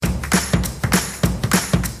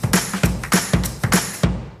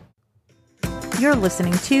You're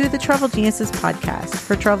listening to the Travel Geniuses podcast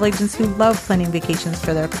for travel agents who love planning vacations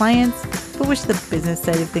for their clients, but wish the business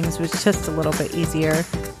side of things was just a little bit easier.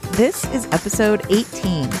 This is episode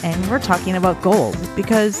 18, and we're talking about goals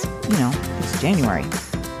because, it's January.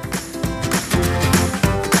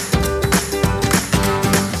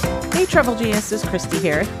 Hey, Travel Geniuses, Christy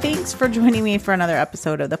here. Thanks for joining me for another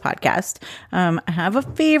episode of the podcast. I have a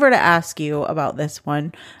favor to ask you about this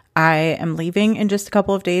one. I am leaving in just a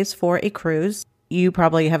couple of days for a cruise. You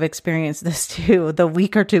probably have experienced this too. The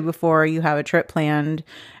week or two before you have a trip planned,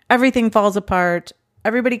 everything falls apart.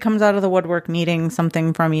 Everybody comes out of the woodwork needing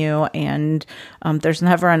something from you, and there's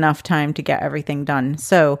never enough time to get everything done.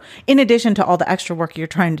 So in addition to all the extra work you're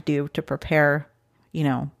trying to do to prepare,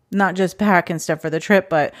 not just pack and stuff for the trip,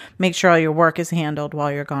 but make sure all your work is handled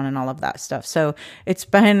while you're gone and all of that stuff. So it's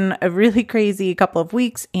been a really crazy couple of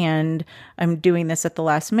weeks, and I'm doing this at the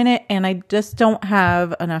last minute, and I just don't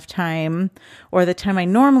have enough time or the time I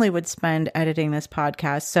normally would spend editing this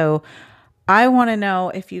podcast. So I want to know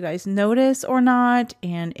if you guys notice or not,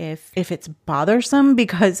 and if it's bothersome,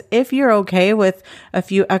 because if you're okay with a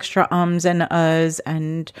few extra ums and uhs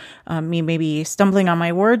and me maybe stumbling on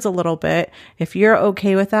my words a little bit, if you're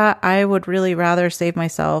okay with that, I would really rather save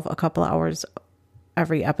myself a couple hours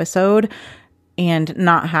every episode and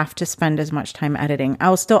not have to spend as much time editing.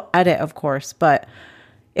 I'll still edit, of course, but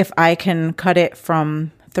if I can cut it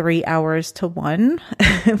from 3 hours to 1,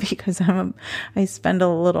 because I spend a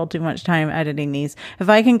little too much time editing these. If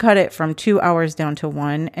I can cut it from 2 hours down to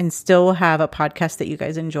 1 and still have a podcast that you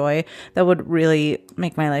guys enjoy, that would really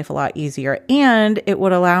make my life a lot easier. And it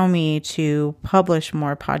would allow me to publish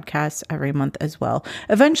more podcasts every month as well.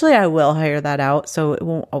 Eventually I will hire that out, so it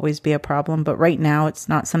won't always be a problem. But right now it's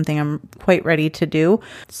not something I'm quite ready to do.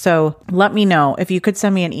 So let me know. If you could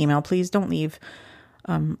send me an email, please don't leave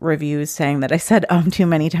reviews saying that I said too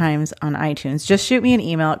many times on iTunes. Just shoot me an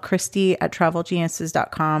email at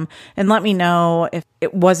christy@travelgeniuses.com and let me know if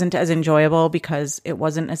it wasn't as enjoyable because it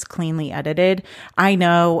wasn't as cleanly edited. I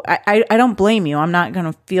know I don't blame you. I'm not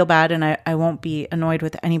going to feel bad, and I won't be annoyed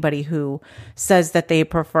with anybody who says that they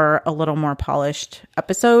prefer a little more polished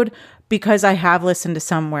episode, because I have listened to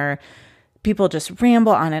some where people just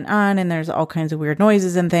ramble on, and there's all kinds of weird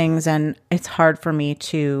noises and things, and it's hard for me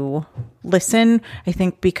to listen, I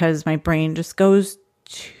think, because my brain just goes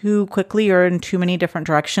too quickly or in too many different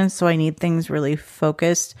directions, so I need things really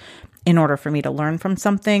focused in order for me to learn from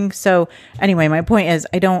something. So anyway, my point is,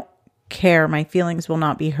 I don't care. My feelings will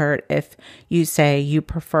not be hurt if you say you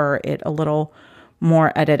prefer it a little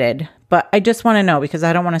more edited. But I just want to know, because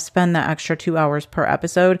I don't want to spend that extra 2 hours per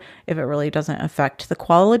episode if it really doesn't affect the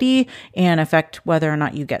quality and affect whether or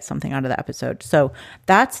not you get something out of the episode. So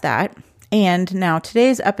that's that. And now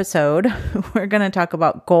today's episode, we're going to talk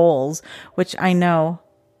about goals, which I know.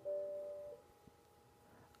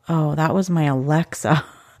 Oh, that was my Alexa.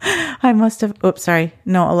 I must have, oops, sorry.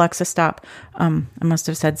 No, Alexa, stop. I must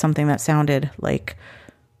have said something that sounded like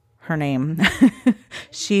her name.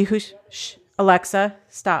 Alexa,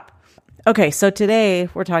 stop. Okay, so today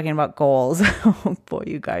we're talking about goals. Oh boy,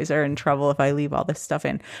 you guys are in trouble if I leave all this stuff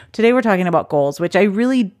in. Today we're talking about goals, which I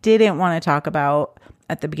really didn't want to talk about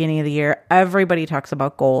at the beginning of the year. Everybody talks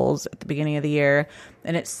about goals at the beginning of the year,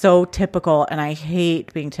 and it's so typical, and I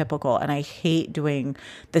hate being typical, and I hate doing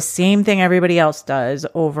the same thing everybody else does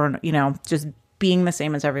over and, just being the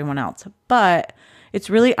same as everyone else. But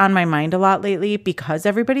it's really on my mind a lot lately because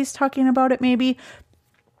everybody's talking about it maybe.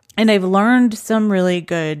 And I've learned some really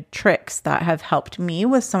good tricks that have helped me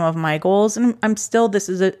with some of my goals. And this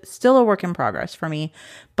is still a work in progress for me,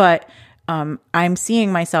 but I'm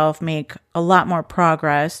seeing myself make a lot more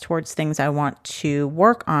progress towards things I want to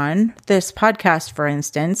work on. This podcast, for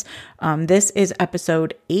instance, this is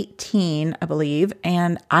episode 18, I believe.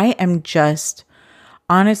 And I am just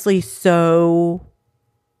honestly so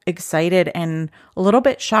excited and a little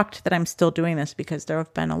bit shocked that I'm still doing this, because there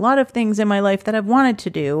have been a lot of things in my life that I've wanted to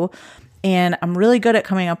do, and I'm really good at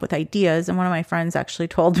coming up with ideas. And one of my friends actually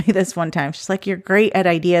told me this one time. She's like, "You're great at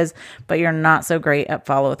ideas, but you're not so great at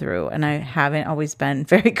follow through." And I haven't always been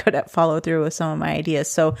very good at follow through with some of my ideas.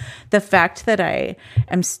 So the fact that I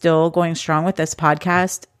am still going strong with this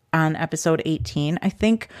podcast on episode 18, I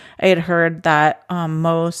think I had heard that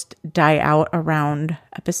most die out around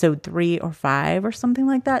episode 3 or 5 or something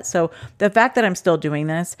like that. So the fact that I'm still doing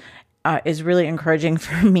this is really encouraging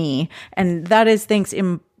for me. And that is thanks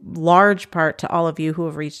in large part to all of you who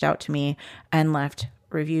have reached out to me and left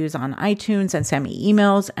reviews on iTunes and sent me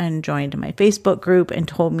emails and joined my Facebook group and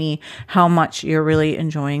told me how much you're really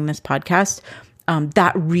enjoying this podcast.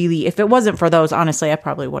 That really, if it wasn't for those, honestly, I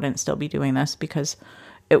probably wouldn't still be doing this, because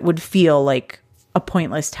it would feel like a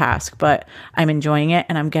pointless task, but I'm enjoying it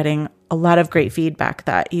and I'm getting a lot of great feedback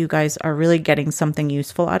that you guys are really getting something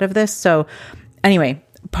useful out of this. So anyway,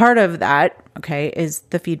 part of that, okay, is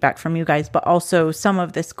the feedback from you guys, but also some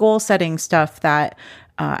of this goal setting stuff that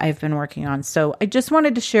I've been working on. So I just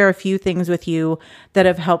wanted to share a few things with you that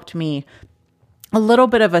have helped me. A little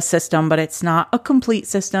bit of a system, but it's not a complete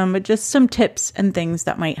system, but just some tips and things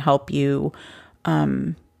that might help you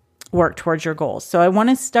work towards your goals. So I want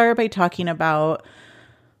to start by talking about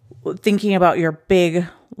thinking about your big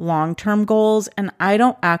long-term goals. And I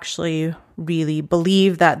don't actually really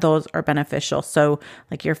believe that those are beneficial. So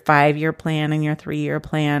like your 5-year plan and your 3-year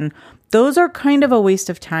plan, those are kind of a waste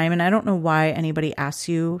of time. And I don't know why anybody asks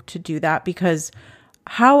you to do that, because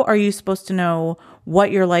how are you supposed to know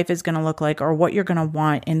what your life is going to look like or what you're going to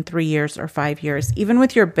want in 3 years or 5 years? Even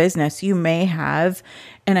with your business, you may have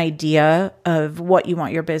an idea of what you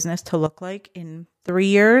want your business to look like in 3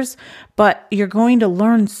 years, but you're going to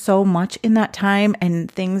learn so much in that time,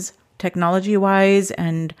 and things technology-wise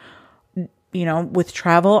and, with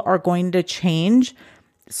travel are going to change.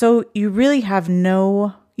 So you really have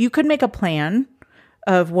you could make a plan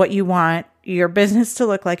of what you want your business to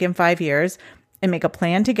look like in 5 years and make a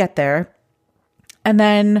plan to get there. And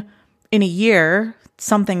then in a year,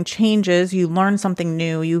 something changes, you learn something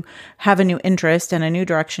new, you have a new interest and a new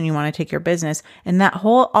direction you want to take your business. And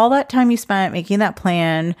all that time you spent making that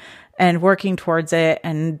plan and working towards it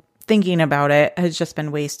and thinking about it has just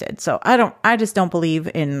been wasted. So I just don't believe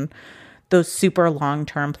in those super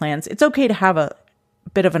long-term plans. It's okay to have a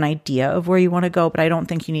bit of an idea of where you want to go, but I don't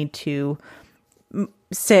think you need to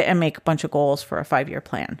sit and make a bunch of goals for a 5-year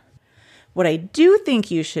plan. What I do think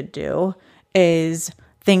you should do is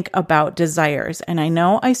think about desires. And I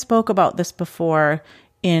know I spoke about this before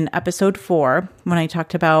in episode 4 when I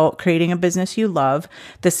talked about creating a business you love.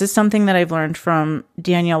 This is something that I've learned from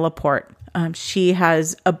Danielle Laporte. She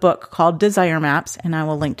has a book called Desire Maps, and I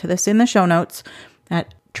will link to this in the show notes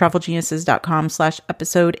at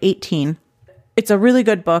travelgeniuses.com/episode 18. It's a really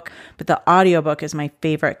good book, but the audiobook is my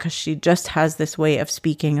favorite because she just has this way of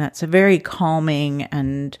speaking that's very calming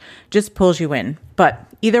and just pulls you in. But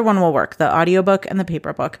either one will work, the audiobook and the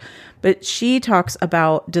paper book. But she talks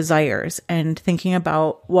about desires and thinking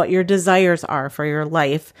about what your desires are for your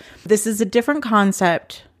life. This is a different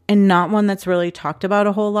concept and not one that's really talked about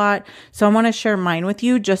a whole lot. So I want to share mine with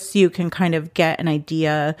you just so you can kind of get an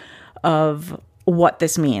idea of what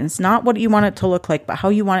this means. Not what you want it to look like, but how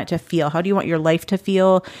you want it to feel. How do you want your life to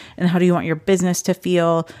feel? And how do you want your business to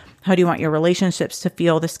feel? How do you want your relationships to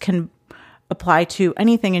feel? This can apply to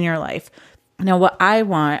anything in your life. Now, what I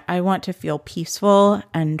want to feel peaceful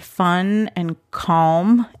and fun and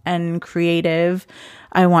calm and creative.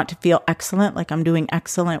 I want to feel excellent, like I'm doing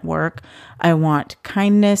excellent work. I want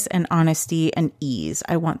kindness and honesty and ease.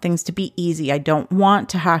 I want things to be easy. I don't want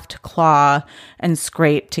to have to claw and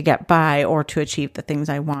scrape to get by or to achieve the things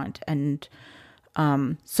I want. And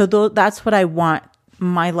so that's what I want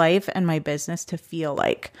my life and my business to feel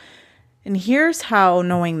like. And here's how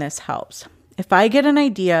knowing this helps. If I get an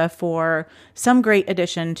idea for some great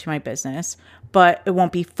addition to my business, but it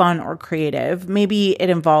won't be fun or creative, maybe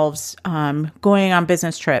it involves going on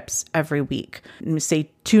business trips every week,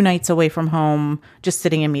 say 2 nights away from home, just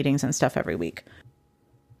sitting in meetings and stuff every week.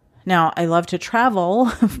 Now, I love to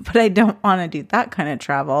travel, but I don't want to do that kind of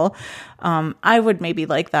travel. I would maybe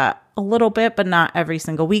like that a little bit, but not every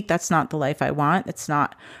single week. That's not the life I want. It's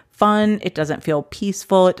not fun. It doesn't feel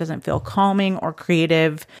peaceful. It doesn't feel calming or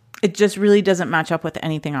creative. It just really doesn't match up with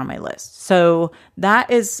anything on my list. So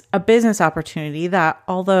that is a business opportunity that,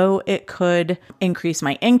 although it could increase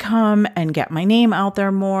my income and get my name out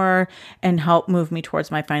there more and help move me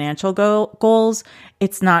towards my financial goals,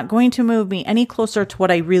 it's not going to move me any closer to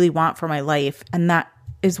what I really want for my life. And that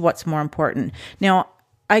is what's more important. Now,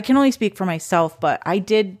 I can only speak for myself, but I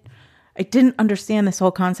didn't understand this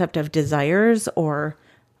whole concept of desires or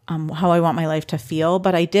how I want my life to feel.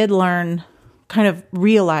 But I did kind of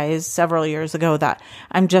realized several years ago that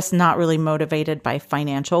I'm just not really motivated by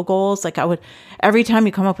financial goals. Like every time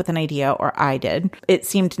you come up with an idea, or I did, it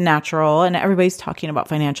seemed natural and everybody's talking about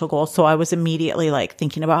financial goals. So I was immediately like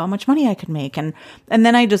thinking about how much money I could make. And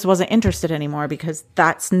then I just wasn't interested anymore because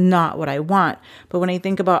that's not what I want. But when I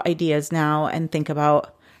think about ideas now and think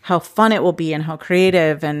about how fun it will be and how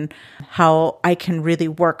creative and how I can really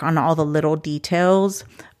work on all the little details.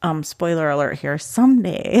 Spoiler alert here,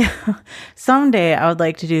 someday I would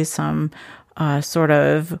like to do some sort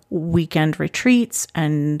of weekend retreats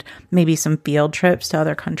and maybe some field trips to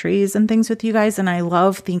other countries and things with you guys. And I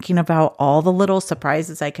love thinking about all the little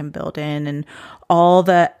surprises I can build in and all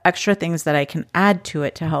the extra things that I can add to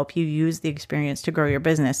it to help you use the experience to grow your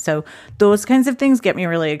business. So those kinds of things get me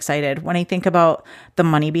really excited. When I think about the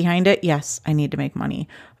money behind it, yes, I need to make money.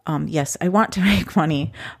 Yes, I want to make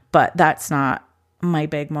money, but that's not my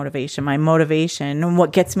big motivation. My motivation and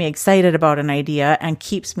what gets me excited about an idea and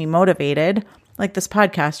keeps me motivated, like this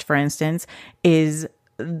podcast, for instance, is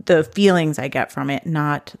the feelings I get from it,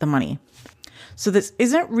 not the money. So this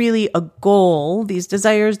isn't really a goal. These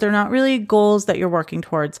desires, they're not really goals that you're working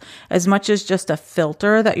towards as much as just a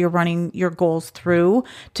filter that you're running your goals through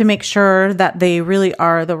to make sure that they really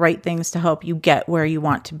are the right things to help you get where you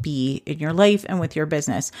want to be in your life and with your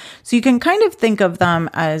business. So you can kind of think of them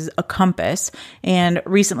as a compass. And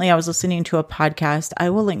recently I was listening to a podcast. I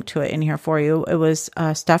will link to it in here for you. It was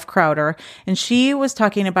Steph Crowder, and she was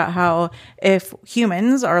talking about how if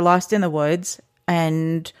humans are lost in the woods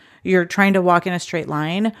and you're trying to walk in a straight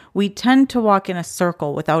line, we tend to walk in a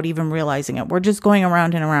circle without even realizing it. We're just going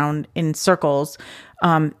around and around in circles,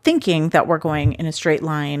 thinking that we're going in a straight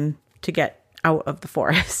line to get out of the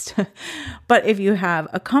forest. But if you have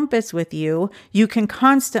a compass with you, you can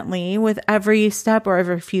constantly, with every step or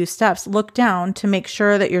every few steps, look down to make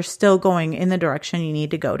sure that you're still going in the direction you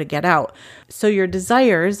need to go to get out. So your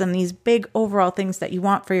desires and these big overall things that you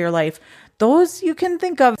want for your life, those you can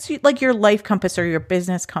think of like your life compass or your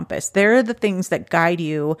business compass. They're the things that guide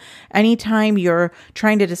you anytime you're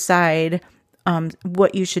trying to decide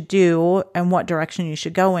what you should do and what direction you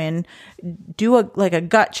should go in. Do a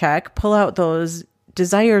gut check, pull out those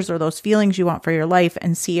desires or those feelings you want for your life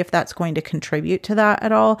and see if that's going to contribute to that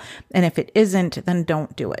at all. And if it isn't, then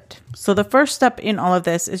don't do it. So the first step in all of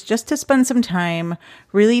this is just to spend some time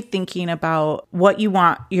really thinking about what you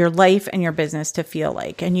want your life and your business to feel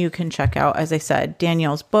like. And you can check out, as I said,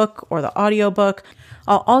 Danielle's book or the audiobook.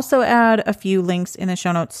 I'll also add a few links in the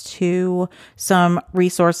show notes to some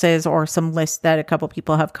resources or some lists that a couple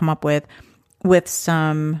people have come up with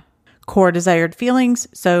some core desired feelings.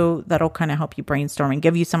 So that'll kind of help you brainstorm and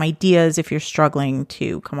give you some ideas if you're struggling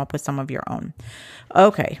to come up with some of your own.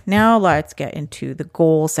 Okay, now let's get into the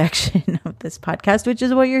goal section of this podcast, which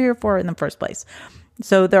is what you're here for in the first place.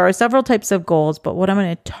 So there are several types of goals, but what I'm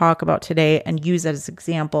going to talk about today and use as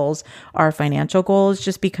examples are financial goals,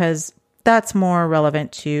 just because that's more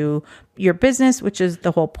relevant to your business, which is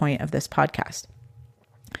the whole point of this podcast.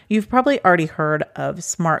 You've probably already heard of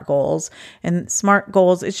SMART goals, and SMART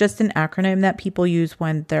goals is just an acronym that people use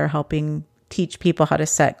when they're helping teach people how to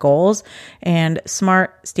set goals. And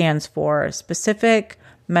SMART stands for specific,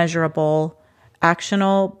 measurable,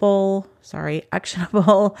 actionable,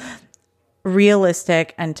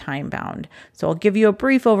 realistic, and time-bound. So I'll give you a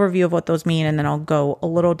brief overview of what those mean, and then I'll go a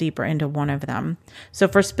little deeper into one of them. So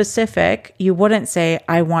for specific, you wouldn't say,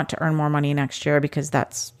 I want to earn more money next year, because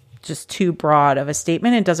that's just too broad of a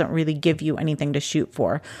statement. It doesn't really give you anything to shoot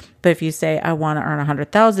for. But if you say, I want to earn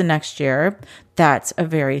 100,000 next year, that's a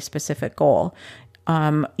very specific goal.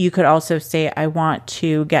 You could also say, I want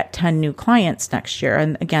to get 10 new clients next year.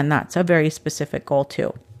 And again, that's a very specific goal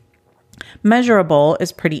too. Measurable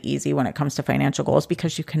is pretty easy when it comes to financial goals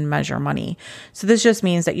because you can measure money. So this just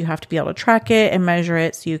means that you have to be able to track it and measure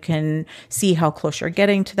it so you can see how close you're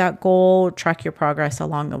getting to that goal, track your progress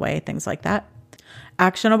along the way, things like that.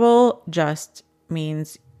 Actionable just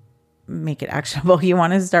means make it actionable. You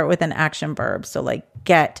want to start with an action verb. So like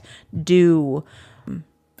get, do,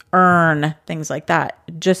 earn, things like that.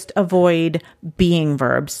 Just avoid being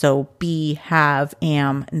verbs. So be, have,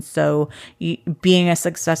 am. And so being a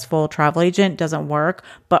successful travel agent doesn't work,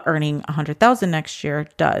 but earning 100,000 next year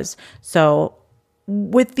does. So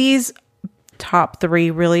with these top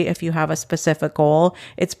three, really, if you have a specific goal,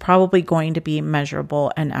 it's probably going to be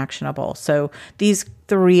measurable and actionable. So these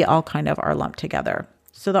three all kind of are lumped together.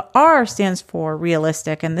 So the R stands for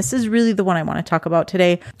realistic. And this is really the one I want to talk about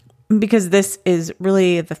today, because this is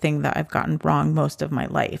really the thing that I've gotten wrong most of my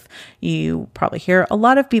life. You probably hear a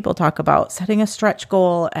lot of people talk about setting a stretch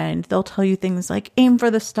goal, and they'll tell you things like aim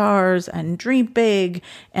for the stars and dream big.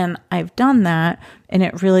 And I've done that, and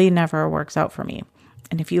it really never works out for me.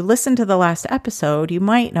 And if you listen to the last episode, you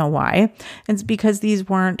might know why. It's because these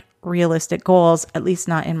weren't realistic goals, at least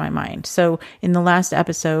not in my mind. So in the last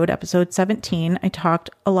episode 17, I talked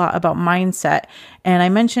a lot about mindset. And I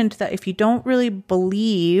mentioned that if you don't really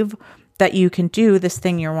believe that you can do this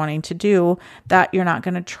thing you're wanting to do, that you're not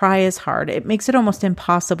going to try as hard. It makes it almost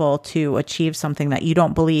impossible to achieve something that you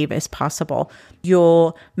don't believe is possible.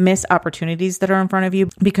 You'll miss opportunities that are in front of you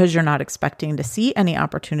because you're not expecting to see any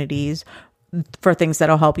opportunities for things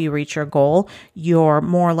that'll help you reach your goal. You're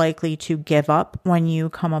more likely to give up when you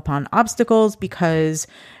come upon obstacles because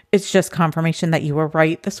it's just confirmation that you were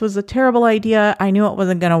right. This was a terrible idea. I knew it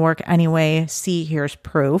wasn't going to work anyway. See, here's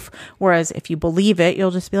proof. Whereas if you believe it,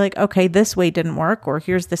 you'll just be like, okay, this way didn't work, or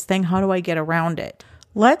here's this thing. How do I get around it?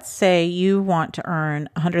 Let's say you want to earn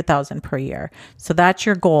 $100,000 per year. So that's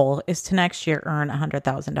your goal, is to next year earn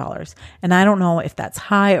 $100,000. And I don't know if that's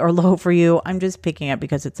high or low for you. I'm just picking it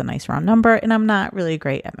because it's a nice round number and I'm not really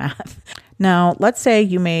great at math. Now, let's say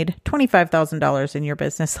you made $25,000 in your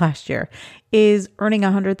business last year. Is earning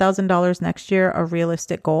 $100,000 next year a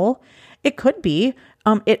realistic goal? It could be.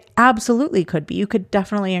 It absolutely could be. You could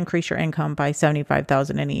definitely increase your income by $75,000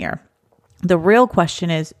 in a year. The real question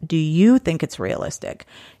is, do you think it's realistic?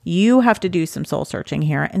 You have to do some soul searching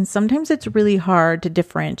here. And sometimes it's really hard to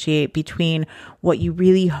differentiate between what you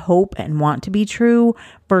really hope and want to be true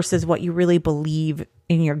versus what you really believe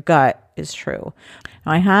in your gut is true.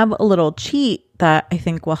 Now, I have a little cheat that I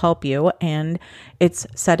think will help you, and it's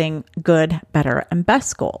setting good, better, and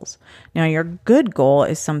best goals. Now, your good goal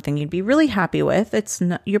is something you'd be really happy with. It's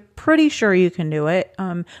not, you're pretty sure you can do it,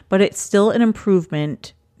 but it's still an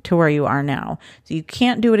improvement to where you are now. So you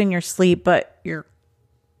can't do it in your sleep, but you're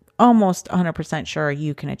almost 100% sure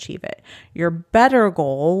you can achieve it. Your better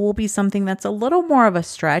goal will be something that's a little more of a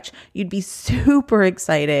stretch. You'd be super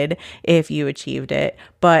excited if you achieved it,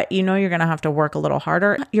 but you know you're going to have to work a little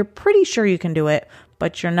harder. You're pretty sure you can do it,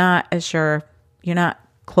 but you're not as sure. You're not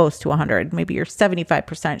close to 100. Maybe you're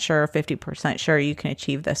 75% sure, 50% sure you can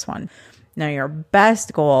achieve this one. Now, your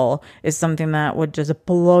best goal is something that would just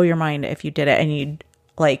blow your mind if you did it and you'd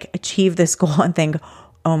like achieve this goal and think,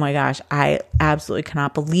 oh my gosh, I absolutely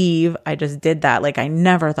cannot believe I just did that. Like, I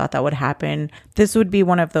never thought that would happen. This would be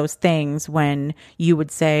one of those things when you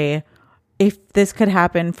would say, if this could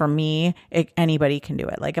happen for me, anybody can do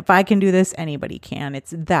it. Like, if I can do this, anybody can.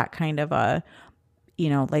 It's that kind of a,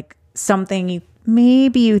 like something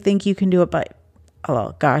maybe you think you can do it, but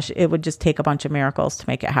oh gosh, it would just take a bunch of miracles to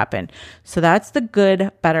make it happen. So that's the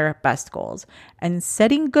good, better, best goals. And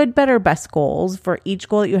setting good, better, best goals for each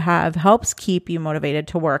goal that you have helps keep you motivated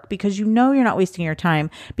to work because you know you're not wasting your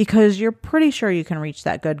time because you're pretty sure you can reach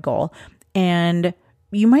that good goal. And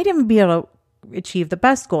you might even be able to achieve the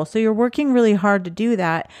best goal. So you're working really hard to do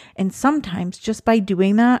that. And sometimes just by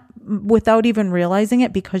doing that without even realizing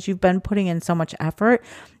it, because you've been putting in so much effort,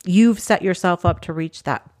 you've set yourself up to reach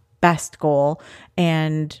that best goal.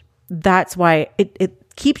 And that's why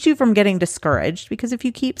it keeps you from getting discouraged, because if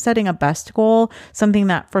you keep setting a best goal, something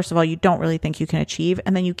that first of all you don't really think you can achieve,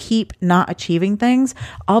 and then you keep not achieving things,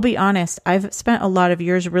 I'll be honest, I've spent a lot of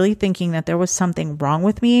years really thinking that there was something wrong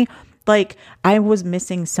with me. Like I was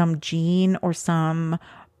missing some gene or some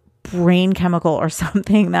brain chemical or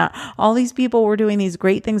something, that all these people were doing these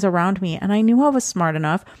great things around me. And I knew I was smart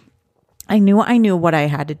enough. I knew what I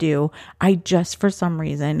had to do. I just, for some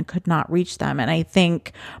reason, could not reach them. And I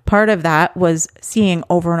think part of that was seeing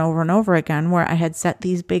over and over and over again where I had set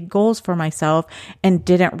these big goals for myself and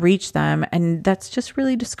didn't reach them. And that's just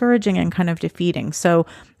really discouraging and kind of defeating. So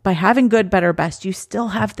by having good, better, best, you still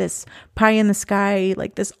have this pie in the sky,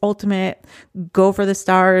 like this ultimate go for the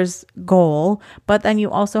stars goal, but then you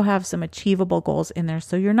also have some achievable goals in there.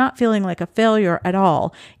 So you're not feeling like a failure at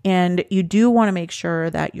all. And you do want to make sure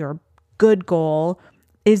that your good goal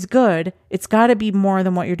is good. It's got to be more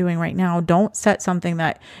than what you're doing right now. Don't set something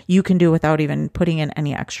that you can do without even putting in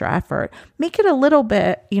any extra effort. Make it a little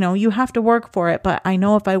bit, you have to work for it, but I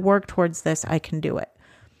know if I work towards this, I can do it.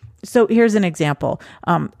 So here's an example.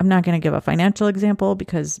 I'm not going to give a financial example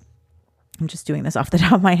because I'm just doing this off the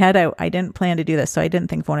top of my head. I didn't plan to do this, so I didn't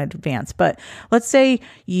think of one in advance. But let's say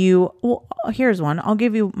here's one. I'll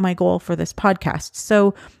give you my goal for this podcast.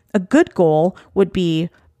 So a good goal would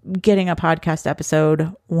be getting a podcast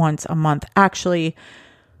episode once a month. Actually,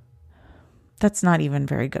 that's not even a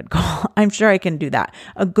very good goal. I'm sure I can do that.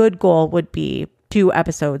 A good goal would be 2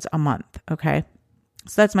 episodes a month. Okay.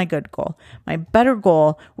 So that's my good goal. My better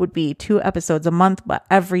goal would be 2 episodes a month, but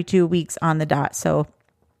every 2 weeks on the dot. So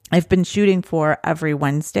I've been shooting for every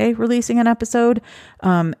Wednesday releasing an episode,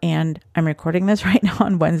 and I'm recording this right now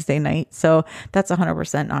on Wednesday night. So that's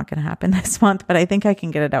 100% not going to happen this month, but I think I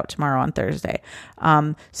can get it out tomorrow on Thursday.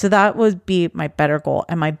 So that would be my better goal.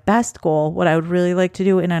 And my best goal, what I would really like to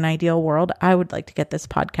do in an ideal world, I would like to get this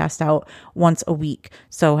podcast out once a week.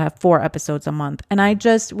 So have 4 episodes a month. And I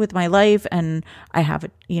just, with my life, and I have,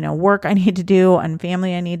 work I need to do and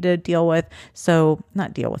family I need to deal with. So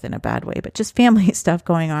not deal with in a bad way, but just family stuff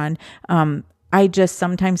going on. I just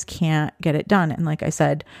sometimes can't get it done. And like I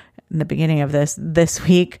said, in the beginning of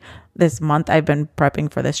this month, I've been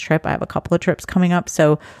prepping for this trip. I have a couple of trips coming up.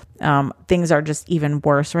 So things are just even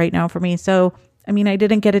worse right now for me. So, I mean, I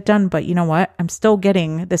didn't get it done, but you know what? I'm still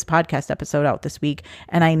getting this podcast episode out this week.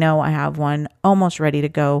 And I know I have one almost ready to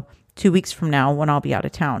go 2 weeks from now when I'll be out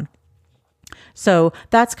of town. So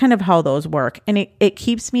that's kind of how those work. And it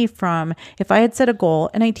keeps me from, if I had set a goal,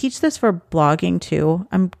 and I teach this for blogging too.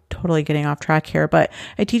 I'm totally getting off track here, but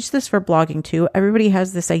I teach this for blogging too. Everybody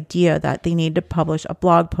has this idea that they need to publish a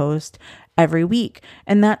blog post every week.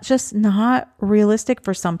 And that's just not realistic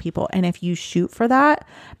for some people. And if you shoot for that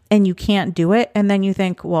and you can't do it, and then you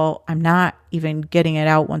think, well, I'm not even getting it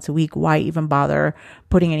out once a week, why even bother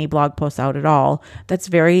putting any blog posts out at all? That's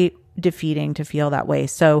very defeating to feel that way.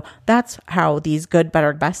 So that's how these good,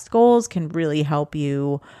 better, best goals can really help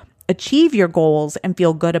you achieve your goals and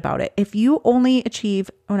feel good about it. If you only achieve,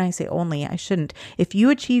 when I say only, I shouldn't. If you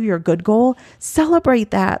achieve your good goal,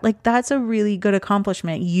 celebrate that. Like, that's a really good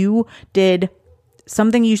accomplishment. You did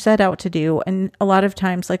something you set out to do. And a lot of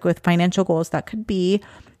times, like with financial goals, that could be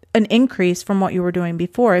an increase from what you were doing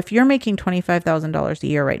before. If you're making $25,000 a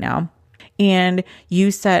year right now, and you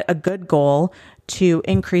set a good goal to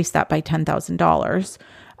increase that by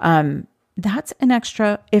 $10,000, that's an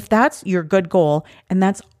extra, if that's your good goal and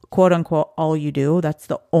that's quote unquote all you do, that's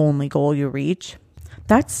the only goal you reach,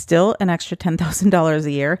 that's still an extra $10,000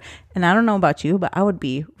 a year. And I don't know about you, but I would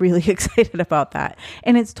be really excited about that.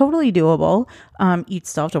 And it's totally doable. You'd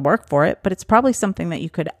still have to work for it, but it's probably something that you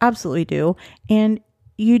could absolutely do. And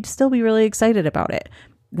you'd still be really excited about it.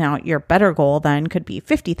 Now, your better goal then could be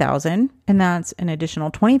 $50,000, and that's an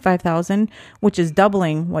additional $25,000, which is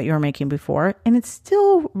doubling what you were making before. And it's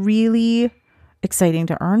still really exciting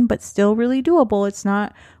to earn, but still really doable. It's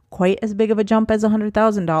not quite as big of a jump as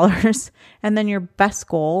 $100,000. And then your best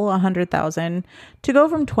goal, $100,000, to go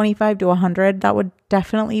from 25 to 100, that would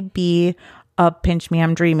definitely be a pinch me,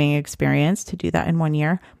 I'm dreaming experience to do that in 1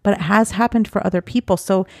 year, but it has happened for other people.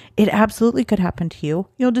 So it absolutely could happen to you.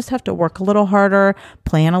 You'll just have to work a little harder,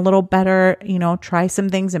 plan a little better, try some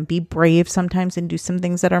things and be brave sometimes and do some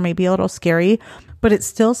things that are maybe a little scary, but it's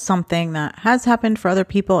still something that has happened for other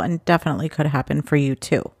people and definitely could happen for you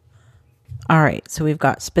too. All right. So we've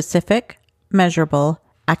got specific, measurable,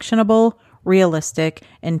 actionable, realistic,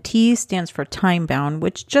 and T stands for time bound,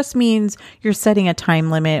 which just means you're setting a time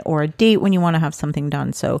limit or a date when you want to have something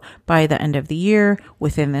done. So by the end of the year,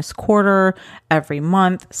 within this quarter, every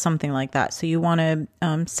month, something like that. So you want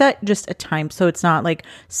to set just a time. So it's not like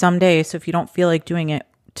someday. So if you don't feel like doing it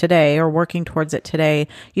today or working towards it today,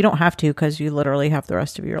 you don't have to, because you literally have the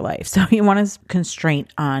rest of your life. So you want to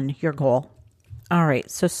constraint on your goal. All right.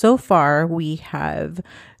 So far we have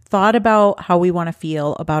thought about how we want to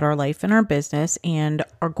feel about our life and our business, and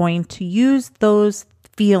are going to use those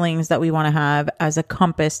feelings that we want to have as a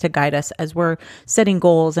compass to guide us as we're setting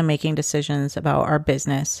goals and making decisions about our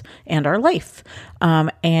business and our life.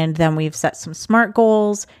 And then we've set some SMART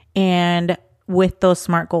goals, and with those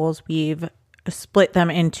SMART goals, we've split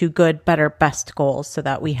them into good, better, best goals so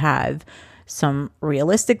that we have some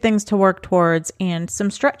realistic things to work towards and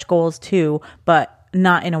some stretch goals too, but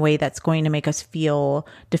not in a way that's going to make us feel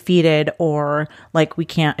defeated or like we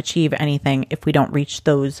can't achieve anything if we don't reach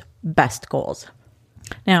those best goals.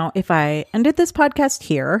 Now, if I ended this podcast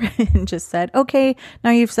here and just said, okay, now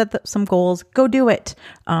you've set some goals, go do it.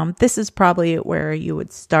 This is probably where you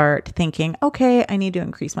would start thinking, okay, I need to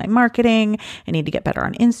increase my marketing. I need to get better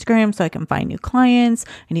on Instagram so I can find new clients.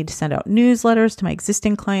 I need to send out newsletters to my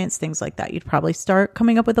existing clients, things like that. You'd probably start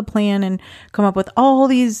coming up with a plan and come up with all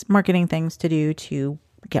these marketing things to do to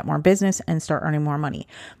get more business and start earning more money.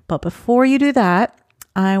 But before you do that,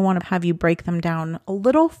 I want to have you break them down a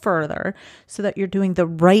little further so that you're doing the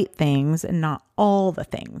right things and not all the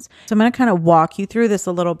things. So I'm going to kind of walk you through this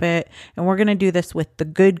a little bit, and we're going to do this with the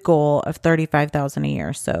good goal of $35,000 a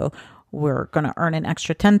year. So we're going to earn an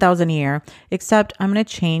extra $10,000 a year, except I'm going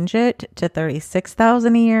to change it to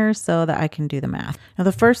 $36,000 a year so that I can do the math. Now,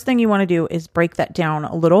 the first thing you want to do is break that down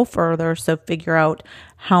a little further. So figure out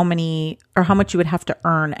how much you would have to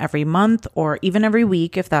earn every month or even every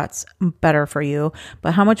week if that's better for you.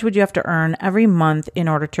 But how much would you have to earn every month in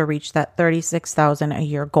order to reach that $36,000 a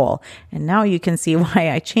year goal? And now you can see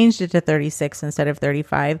why I changed it to 36 instead of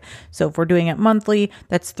 35. So if we're doing it monthly,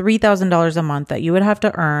 that's $3,000 a month that you would have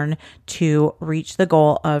to earn to reach the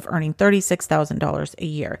goal of earning $36,000 a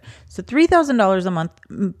year. So $3,000 a month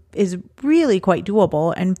is really quite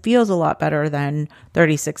doable and feels a lot better than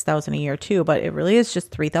 $36,000 a year too, but it really is just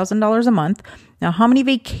 $3,000 a month. Now, how many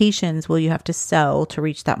vacations will you have to sell to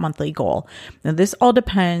reach that monthly goal? Now, this all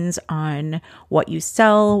depends on what you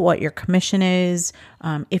sell, what your commission is.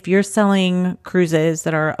 If you're selling cruises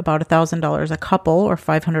that are about $1,000 a couple or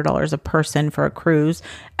 $500 a person for a cruise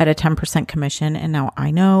at a 10% commission, and now I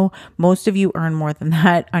know most of you earn more than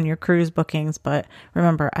that on your cruise bookings, but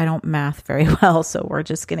remember, I don't math very well, so we're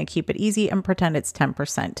just going to keep it easy and pretend it's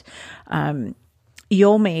 10%.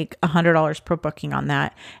 You'll make $100 per booking on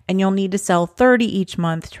that, and you'll need to sell 30 each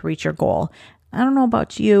month to reach your goal. I don't know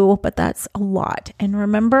about you, but that's a lot. And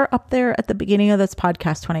remember up there at the beginning of this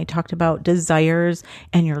podcast when I talked about desires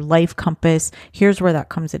and your life compass, here's where that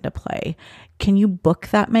comes into play. Can you book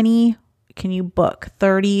that many? Can you book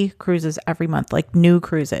 30 cruises every month, like new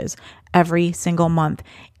cruises every single month,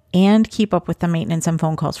 and keep up with the maintenance and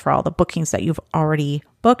phone calls for all the bookings that you've already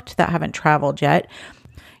booked that haven't traveled yet?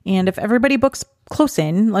 And if everybody books close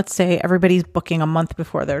in, let's say everybody's booking a month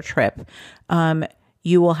before their trip,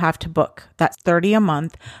 you will have to book. That's 30 a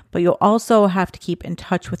month, but you'll also have to keep in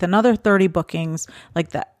touch with another 30 bookings like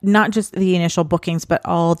that. Not just the initial bookings, but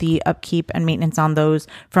all the upkeep and maintenance on those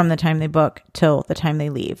from the time they book till the time they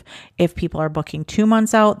leave. If people are booking 2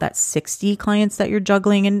 months out, that's 60 clients that you're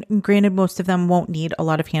juggling. And granted, most of them won't need a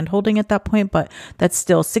lot of hand holding at that point, but that's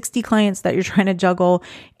still 60 clients that you're trying to juggle.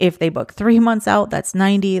 If they book 3 months out, that's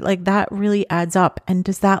 90. Like that really adds up. And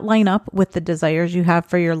does that line up with the desires you have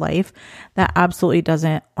for your life? That absolutely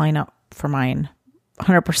doesn't line up for mine.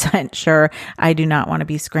 100% sure. I do not want to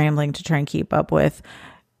be scrambling to try and keep up with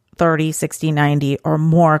 30, 60, 90 or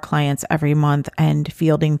more clients every month and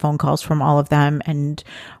fielding phone calls from all of them and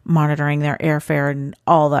monitoring their airfare and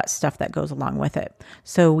all that stuff that goes along with it.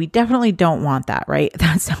 So we definitely don't want that, right?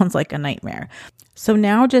 That sounds like a nightmare. So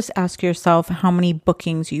now just ask yourself how many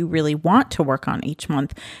bookings you really want to work on each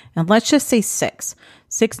month. And let's just say 6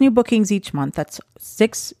 new bookings each month. That's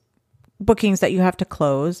 6 bookings that you have to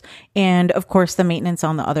close. And of course, the maintenance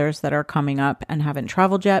on the others that are coming up and haven't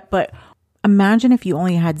traveled yet. But imagine if you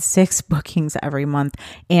only had 6 bookings every month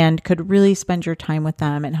and could really spend your time with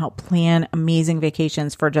them and help plan amazing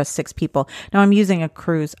vacations for just 6 people. Now I'm using a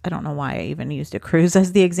cruise. I don't know why I even used a cruise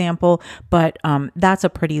as the example, but that's a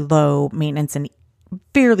pretty low maintenance and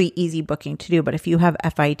fairly easy booking to do. But if you have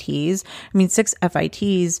FITs, 6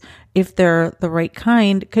 FITs, if they're the right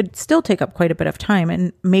kind, could still take up quite a bit of time.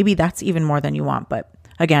 And maybe that's even more than you want. But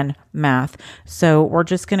again, math. So we're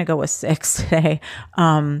just going to go with 6 today.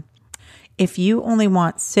 If you only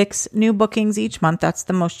want 6 new bookings each month, that's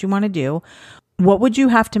the most you want to do. What would you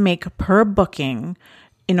have to make per booking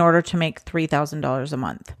in order to make $3,000 a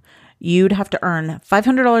month? You'd have to earn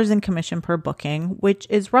 $500 in commission per booking, which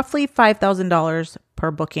is roughly $5,000 per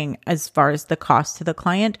booking as far as the cost to the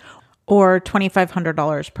client, or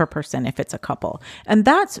 $2,500 per person if it's a couple. And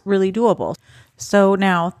that's really doable. So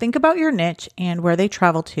now think about your niche and where they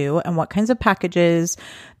travel to and what kinds of packages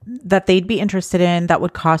that they'd be interested in that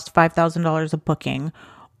would cost $5,000 a booking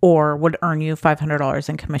or would earn you $500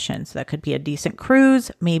 in commission. So that could be a decent cruise,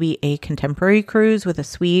 maybe a contemporary cruise with a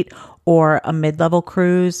suite or a mid-level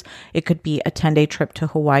cruise. It could be a 10-day trip to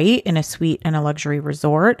Hawaii in a suite and a luxury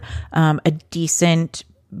resort, a decent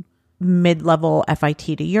mid-level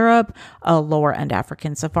FIT to Europe, a lower end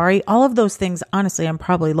African safari. All of those things, honestly, I'm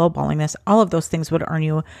probably lowballing this. All of those things would earn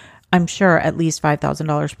you, I'm sure, at least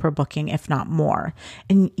 $5,000 per booking, if not more.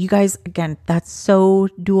 And you guys, again, that's so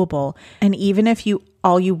doable. And even if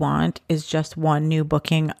all you want is just 1 new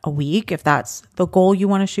booking a week, if that's the goal you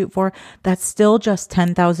want to shoot for, that's still just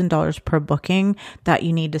 $10,000 per booking that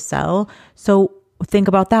you need to sell. So think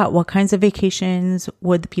about that. What kinds of vacations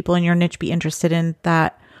would the people in your niche be interested in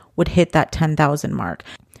that would hit that 10,000 mark?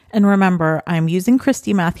 And remember, I'm using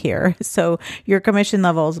Christy math here, so your commission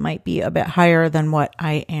levels might be a bit higher than what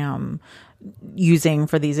I am using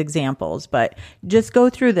for these examples. But just go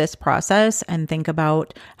through this process and think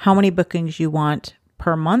about how many bookings you want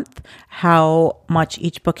per month, how much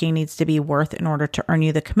each booking needs to be worth in order to earn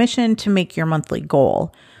you the commission to make your monthly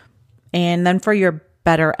goal. And then for your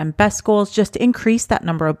better and best goals, just increase that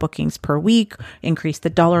number of bookings per week, increase the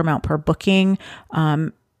dollar amount per booking.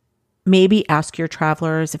 Maybe ask your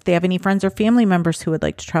travelers if they have any friends or family members who would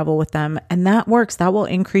like to travel with them. And that works. That will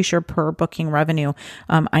increase your per booking revenue.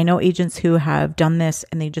 I know agents who have done this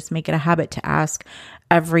and they just make it a habit to ask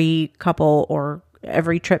every couple or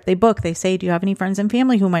every trip they book. They say, do you have any friends and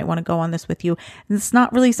family who might want to go on this with you? And it's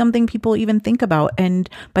not really something people even think about. And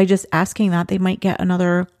by just asking that, they might get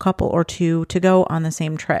another couple or 2 to go on the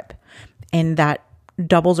same trip. And that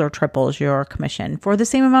doubles or triples your commission for the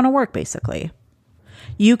same amount of work, basically.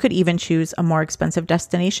 You could even choose a more expensive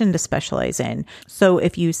destination to specialize in. So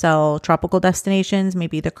if you sell tropical destinations,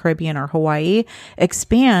 maybe the Caribbean or Hawaii,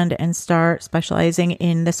 expand and start specializing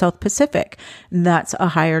in the South Pacific. That's a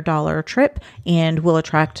higher dollar trip and will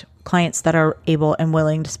attract clients that are able and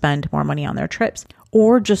willing to spend more money on their trips.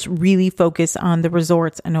 Or just really focus on the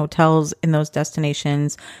resorts and hotels in those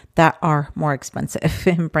destinations that are more expensive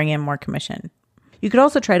and bring in more commission. You could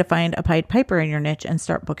also try to find a Pied Piper in your niche and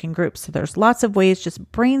start booking groups. So there's lots of ways. Just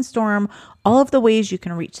brainstorm all of the ways you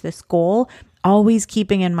can reach this goal, always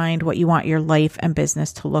keeping in mind what you want your life and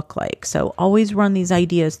business to look like. So always run these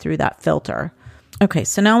ideas through that filter. Okay,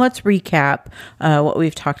 so now let's recap what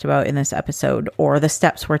we've talked about in this episode, or the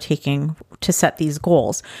steps we're taking to set these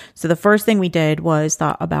goals. So the first thing we did was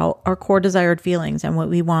thought about our core desired feelings and what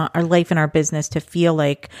we want our life and our business to feel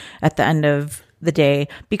like at the end of the day.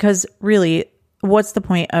 Because really, what's the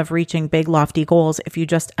point of reaching big, lofty goals if you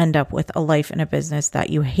just end up with a life and a business that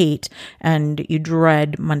you hate and you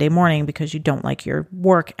dread Monday morning because you don't like your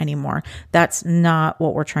work anymore? That's not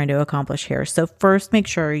what we're trying to accomplish here. So first, make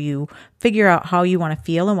sure you figure out how you want to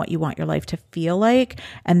feel and what you want your life to feel like,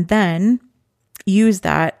 and then use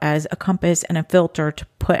that as a compass and a filter to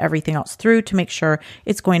put everything else through to make sure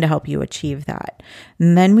it's going to help you achieve that.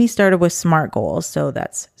 And then we started with SMART goals. So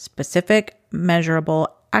that's specific, measurable,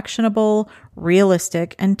 actionable,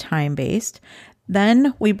 realistic, and time-based.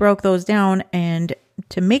 Then we broke those down, and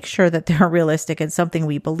to make sure that they're realistic and something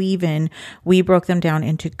we believe in, we broke them down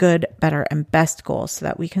into good, better, and best goals so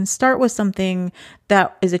that we can start with something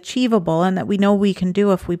that is achievable and that we know we can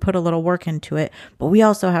do if we put a little work into it. But we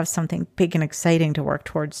also have something big and exciting to work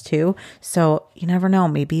towards too. So you never know,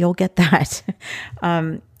 maybe you'll get that.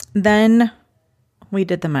 Then we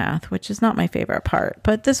did the math, which is not my favorite part,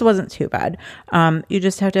 but this wasn't too bad. You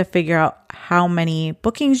just have to figure out how many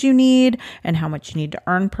bookings you need and how much you need to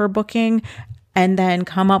earn per booking, and then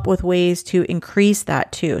come up with ways to increase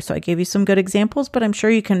that too. So I gave you some good examples, but I'm sure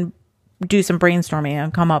you can do some brainstorming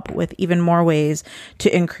and come up with even more ways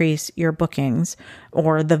to increase your bookings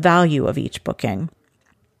or the value of each booking.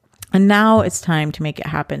 And now it's time to make it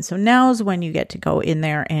happen. So now's when you get to go in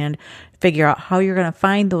there and figure out how you're going to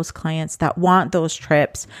find those clients that want those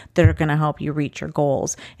trips that are going to help you reach your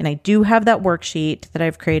goals. And I do have that worksheet that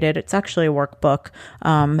I've created. It's actually a workbook,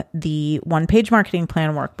 the one-page marketing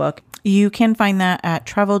plan workbook. You can find that at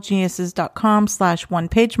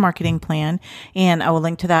travelgeniuses.com/one-page marketing plan. And I will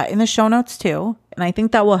link to that in the show notes too. And I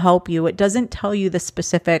think that will help you. It doesn't tell you the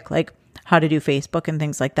specific, like, how to do Facebook and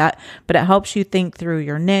things like that, but it helps you think through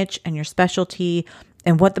your niche and your specialty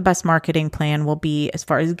and what the best marketing plan will be as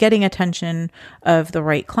far as getting attention of the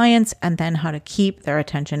right clients, and then how to keep their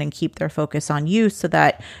attention and keep their focus on you so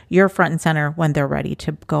that you're front and center when they're ready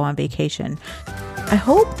to go on vacation. I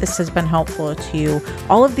hope this has been helpful to you.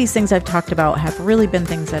 All of these things I've talked about have really been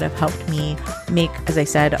things that have helped me make, as I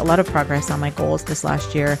said, a lot of progress on my goals this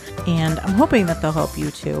last year, and I'm hoping that they'll help you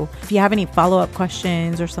too. If you have any follow-up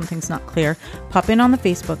questions or something's not clear, pop in on the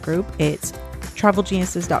Facebook group. It's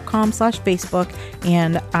travelgeniuses.com/Facebook,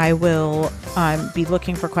 and I will be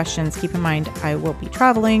looking for questions. Keep in mind, I will be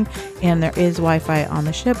traveling and there is Wi-Fi on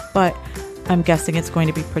the ship, but I'm guessing it's going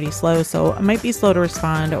to be pretty slow, so it might be slow to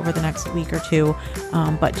respond over the next week or two,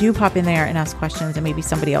 but do pop in there and ask questions, and maybe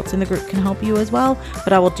somebody else in the group can help you as well.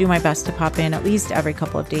 But I will do my best to pop in at least every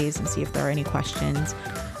couple of days and see if there are any questions.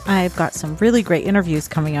 I've got some really great interviews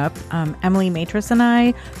coming up. Emily Matris and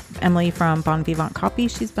I, Emily from Bon Vivant Copy,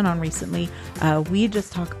 she's been on recently. We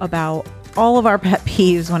just talk about all of our pet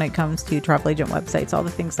peeves when it comes to travel agent websites, all the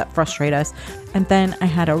things that frustrate us. And then I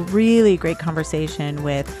had a really great conversation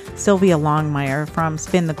with Sylvia Longmire from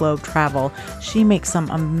Spin the Globe Travel. She makes some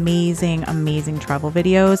amazing, amazing travel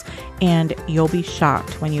videos, and you'll be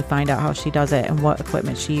shocked when you find out how she does it and what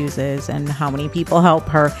equipment she uses and how many people help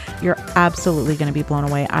her. You're absolutely going to be blown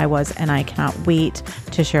away. I was, and I cannot wait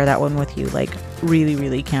to share that one with you. Like, really,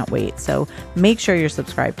 really can't wait. So make sure you're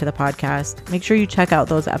subscribed to the podcast. Make sure you check out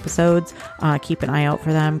those episodes. Keep an eye out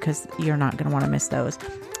for them because you're not going to want to miss those.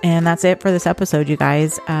 And that's it for this episode, you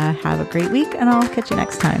guys. Have a great week, and I'll catch you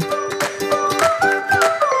next time.